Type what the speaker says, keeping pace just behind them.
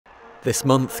This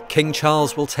month, King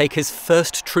Charles will take his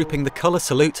first Trooping the Colour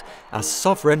salute as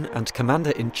Sovereign and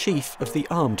Commander-in-Chief of the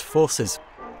Armed Forces.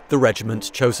 The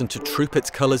regiment chosen to troop its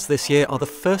colours this year are the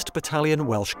 1st Battalion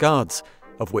Welsh Guards,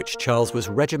 of which Charles was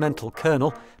regimental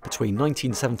colonel between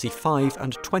 1975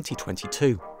 and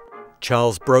 2022.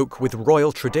 Charles broke with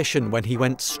royal tradition when he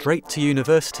went straight to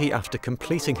university after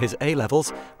completing his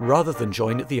A-levels rather than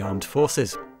join the armed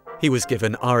forces. He was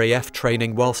given RAF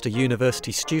training whilst a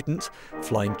university student,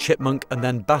 flying Chipmunk and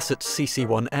then Bassett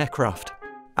CC-1 aircraft.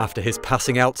 After his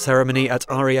passing out ceremony at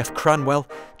RAF Cranwell,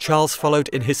 Charles followed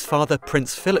in his father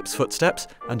Prince Philip's footsteps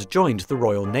and joined the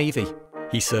Royal Navy.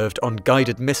 He served on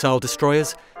guided missile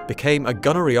destroyers, became a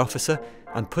gunnery officer,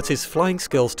 and put his flying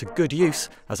skills to good use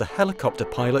as a helicopter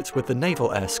pilot with the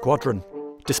Naval Air Squadron.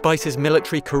 Despite his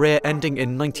military career ending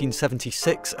in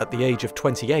 1976 at the age of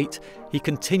 28, he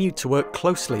continued to work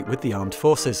closely with the armed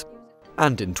forces.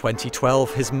 And in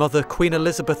 2012, his mother, Queen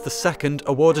Elizabeth II,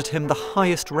 awarded him the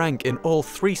highest rank in all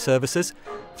 3 services: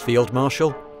 Field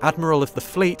Marshal, Admiral of the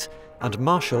Fleet, and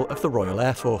Marshal of the Royal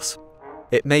Air Force.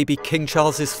 It may be King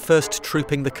Charles's first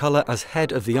Trooping the Colour as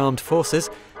head of the armed forces,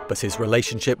 but his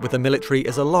relationship with the military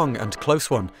is a long and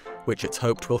close one, which it's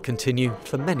hoped will continue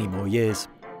for many more years.